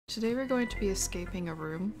Today we're going to be escaping a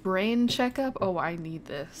room. Brain checkup? Oh, I need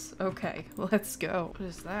this. Okay, let's go. What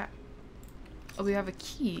is that? Oh, we have a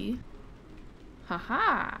key.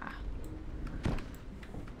 Haha!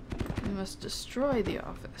 We must destroy the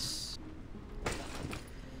office.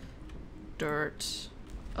 Dirt.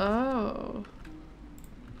 Oh.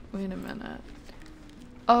 Wait a minute.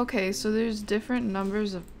 Okay, so there's different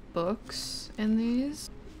numbers of books in these.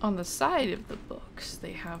 On the side of the books,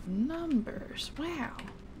 they have numbers. Wow.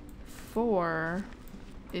 4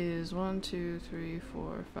 is 1, 2, 3,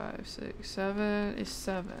 4, 5, 6, 7 is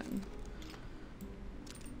 7.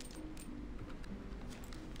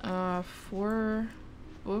 4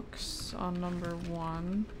 books on number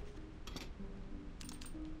 1.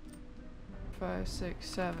 5, 6,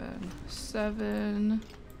 7. 7.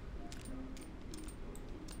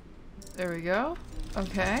 There we go.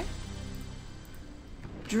 Okay.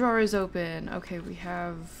 Drawer is open. Okay, we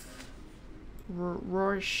have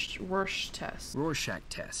Rorschach test. Rorschach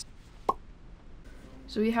test.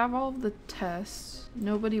 So we have all of the tests.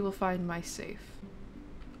 Nobody will find my safe.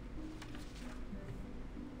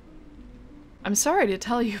 I'm sorry to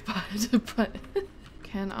tell you, but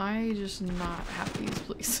can I just not have these,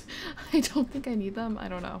 please? I don't think I need them. I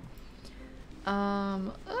don't know.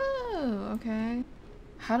 Oh, okay.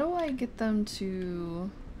 How do I get them to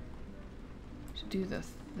do the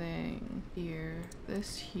thing here?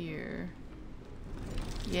 This here.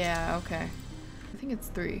 Yeah, okay. I think it's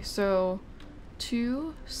 3. So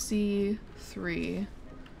 2C3.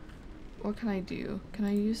 What can I do? Can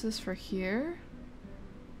I use this for here?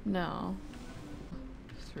 No.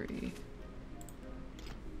 3.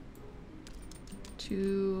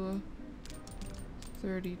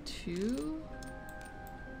 232.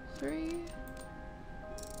 3.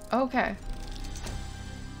 Okay.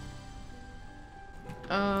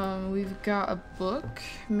 We've got a book,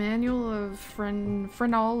 Manual of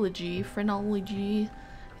Phrenology. Phrenology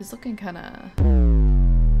is looking kinda...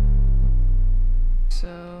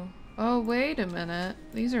 So... Oh, wait a minute.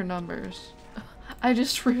 These are numbers. I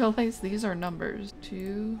just realized these are numbers.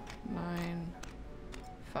 2, 9,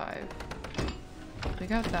 5. We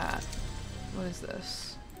got that. What is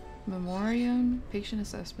this? Memoriam, patient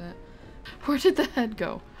assessment. Where did the head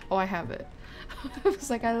go? Oh, I have it. I was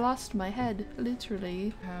like, I lost my head,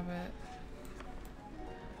 literally. Have it.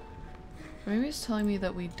 Maybe it's telling me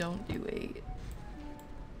that we don't do 8.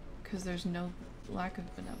 Because there's no lack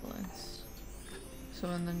of benevolence. So,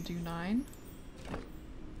 and then do 9?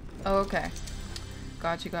 Oh, okay.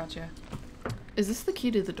 Gotcha, gotcha. Is this the key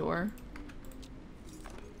to the door?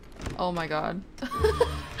 Oh my god.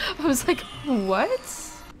 I was like,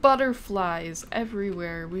 what? Butterflies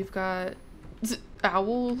everywhere. We've got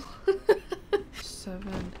owl.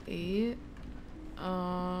 7, 8.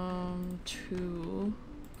 2.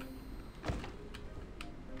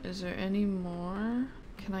 Is there any more?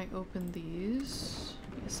 Can I open these?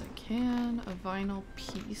 Yes, I can. A vinyl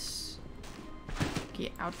piece.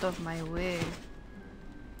 Get out of my way.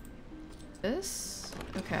 This?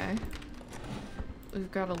 Okay.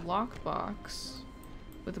 We've got a lockbox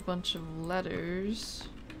with a bunch of letters.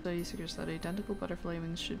 Study suggests that identical butterfly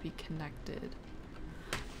wings should be connected.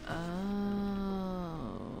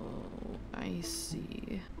 Oh, I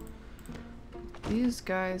see. These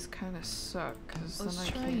guys kind of suck because then I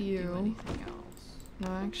can't do anything else. No,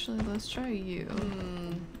 actually, let's try you.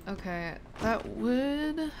 Okay, that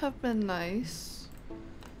would have been nice.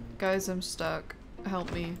 Guys, I'm stuck.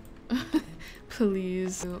 Help me.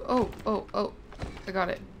 Please. Oh, oh, oh. I got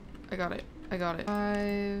it. I got it. I got it.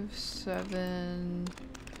 5, 7,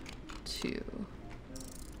 2.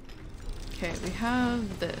 Okay, we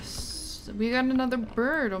have this. We got another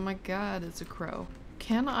bird. Oh my god, it's a crow.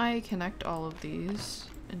 Can I connect all of these?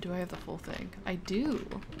 And do I have the full thing? I do.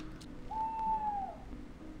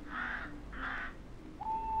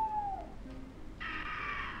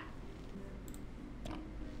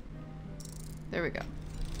 There we go.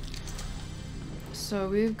 So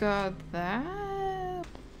we've got that.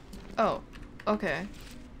 Oh, okay.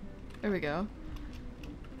 There we go.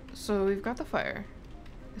 So we've got the fire.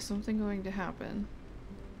 Is something going to happen?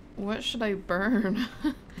 What should I burn?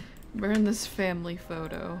 Burn this family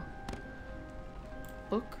photo.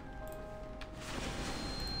 Book?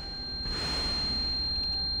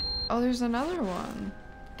 Oh, there's another one.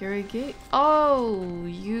 Gary Gate. Oh,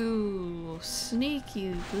 you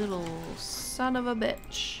sneaky little son of a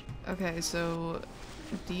bitch. Okay, so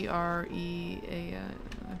D-R-E-A-N.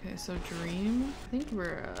 Okay, so dream. I think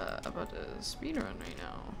we're about to speedrun right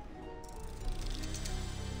now.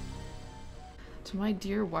 To my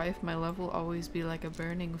dear wife, my love will always be like a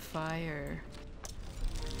burning fire.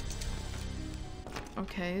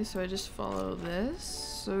 Okay, so I just follow this.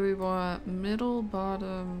 So we want middle,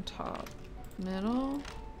 bottom, top. Middle,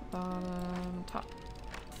 bottom, top.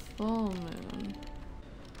 Full moon.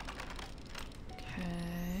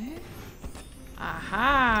 Okay.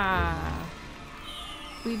 Aha!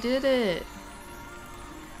 We did it!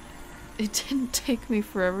 It didn't take me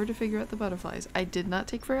forever to figure out the butterflies. I did not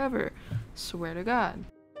take forever. Swear to God.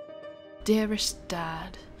 Dearest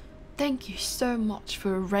Dad, thank you so much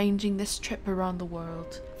for arranging this trip around the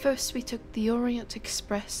world. First we took the Orient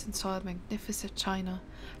Express and saw magnificent China.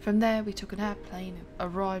 From there we took an airplane and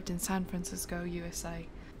arrived in San Francisco, USA.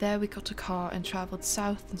 There we got a car and travelled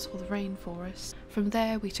south and saw the rainforest. From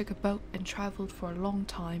there we took a boat and travelled for a long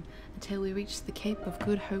time until we reached the Cape of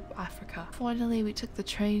Good Hope, Africa. Finally we took the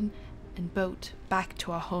train and boat back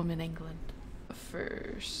to our home in England.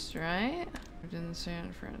 First, right? In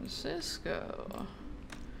San Francisco.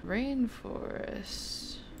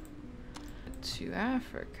 Rainforest. To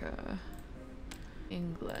Africa.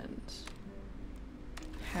 England.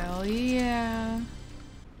 Hell yeah.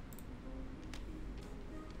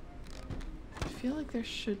 I feel like there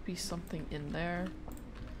should be something in there.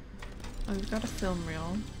 Oh, we've got a film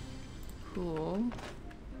reel. Cool.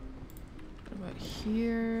 What about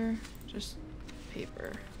here? Just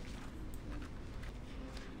paper.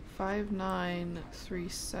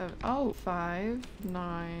 5937. Oh,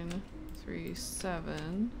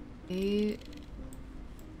 5937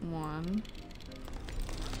 81.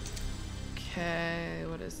 Okay,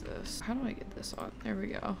 what is this? How do I get this on? There we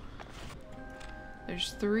go.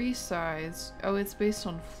 There's 3 sides. Oh, it's based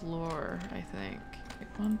on floor, I think.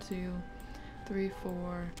 Like 1, 2, 3,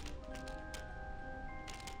 4.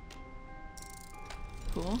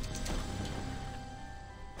 Cool.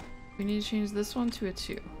 We need to change this one to a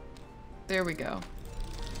 2. There we go.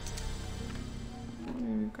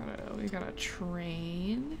 We got a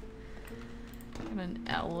train. And an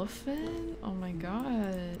elephant. Oh my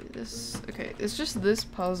god. Okay, it's just this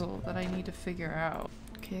puzzle that I need to figure out.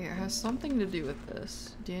 Okay, it has something to do with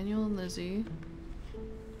this. Daniel and Lizzie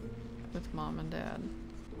with mom and dad.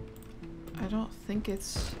 I don't think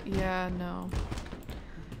it's, yeah, no.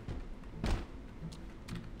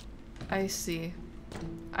 I see.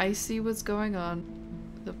 I see what's going on.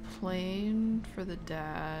 The plane for the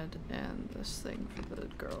dad and this thing for the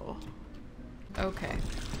girl. Okay.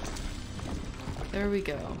 There we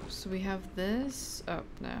go. So we have this up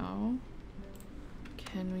now.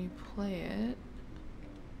 Can we play it?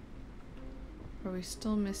 Are we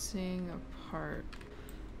still missing a part?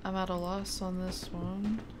 I'm at a loss on this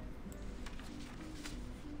one.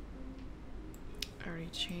 I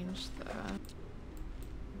already changed that.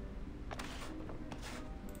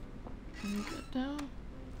 Are we good now?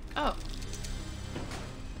 Oh!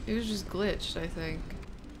 It was just glitched, I think.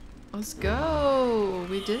 Let's go!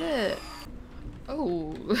 We did it!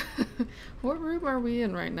 Oh! What room are we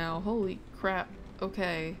in right now? Holy crap.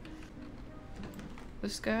 Okay.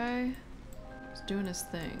 This guy is doing his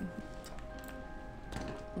thing.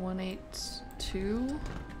 182?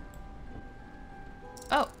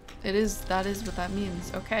 Oh! That is what that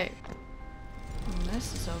means. Okay. And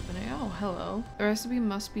this is opening. Oh, hello. The recipe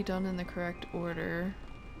must be done in the correct order.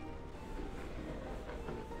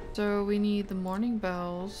 So we need the morning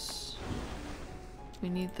bells. We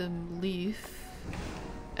need the leaf.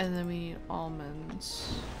 And then we need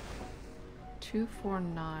almonds.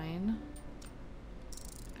 249.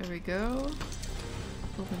 There we go.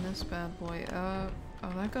 Open this bad boy up.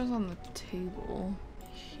 Oh, that goes on the table.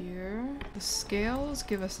 Here. The scales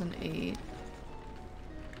give us an 8.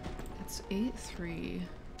 It's 8-3.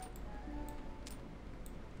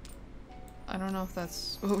 I don't know if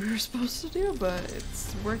that's what we were supposed to do, but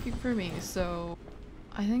it's working for me, so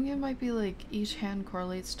I think it might be like each hand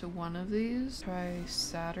correlates to one of these. Try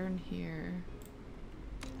Saturn here.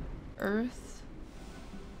 Earth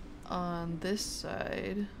on this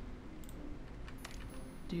side.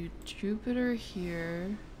 Do Jupiter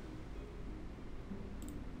here.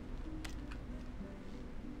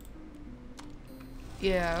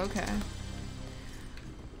 Yeah, okay.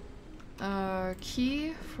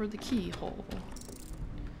 Key for the keyhole.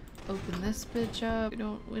 Open this bitch up. We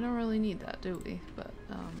don't really need that, do we? But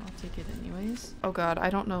I'll take it anyways. Oh god, I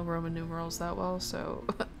don't know Roman numerals that well, so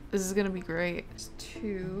this is gonna be great. It's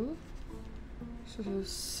 2. So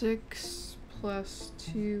 6 plus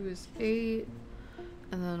 2 is 8.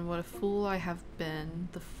 And then what a fool I have been.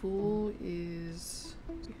 The fool is...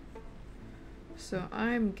 So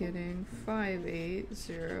I'm getting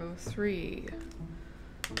 5803.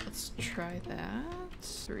 Let's try that.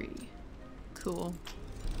 3. Cool.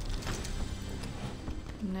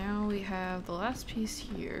 Now we have the last piece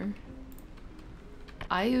here.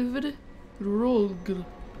 I'd Rogue.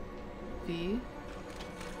 V.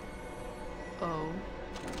 O.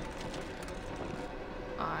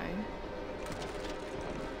 I.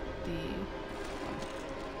 D.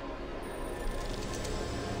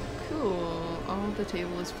 Cool. Oh, the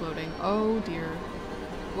table is floating. Oh dear.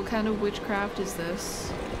 What kind of witchcraft is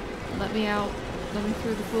this? Let me out. Let me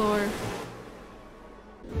through the floor.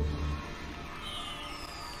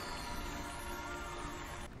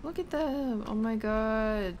 Look at them. Oh my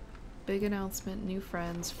god. Big announcement. New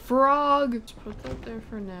friends. Frog! Let's put that there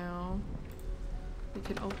for now. We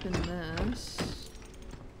can open this.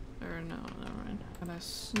 Or no, never mind. Got a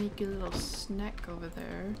sneaky little snack over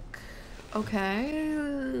there. Okay.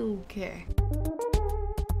 Okay.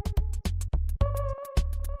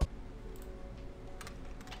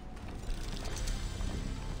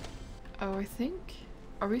 Oh, I think...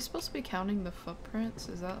 Are we supposed to be counting the footprints?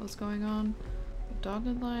 Is that what's going on? The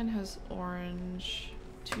dotted line has orange.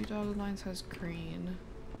 2 dotted lines has green.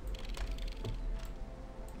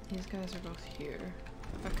 These guys are both here.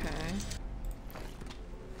 Okay.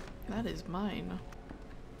 That is mine.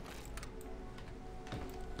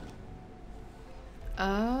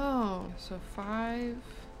 Oh, so 5,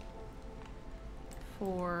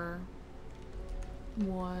 4,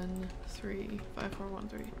 1, 3. 5, 4, 1,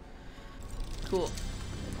 3. Cool.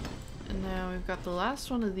 And now we've got the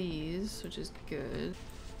last one of these, which is good.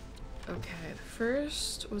 Okay, the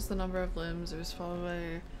first was the number of limbs. It was followed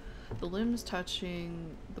by the limbs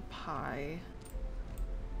touching the pie.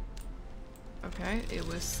 Okay, it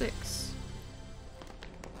was 6.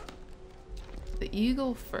 The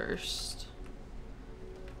eagle first.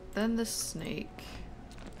 Then the snake.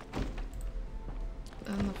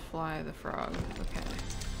 Then the fly, the frog. Okay,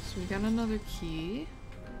 so we got another key.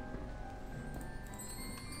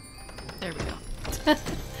 There we go.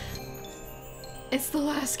 It's the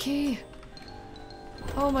last key!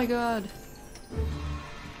 Oh my god.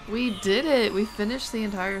 We did it! We finished the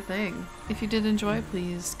entire thing. If you did enjoy,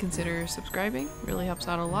 please consider subscribing. Really helps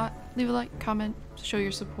out a lot. Leave a like, comment, show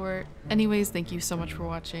your support. Anyways, thank you so much for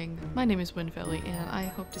watching. My name is Winfelly, and I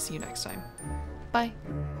hope to see you next time. Bye!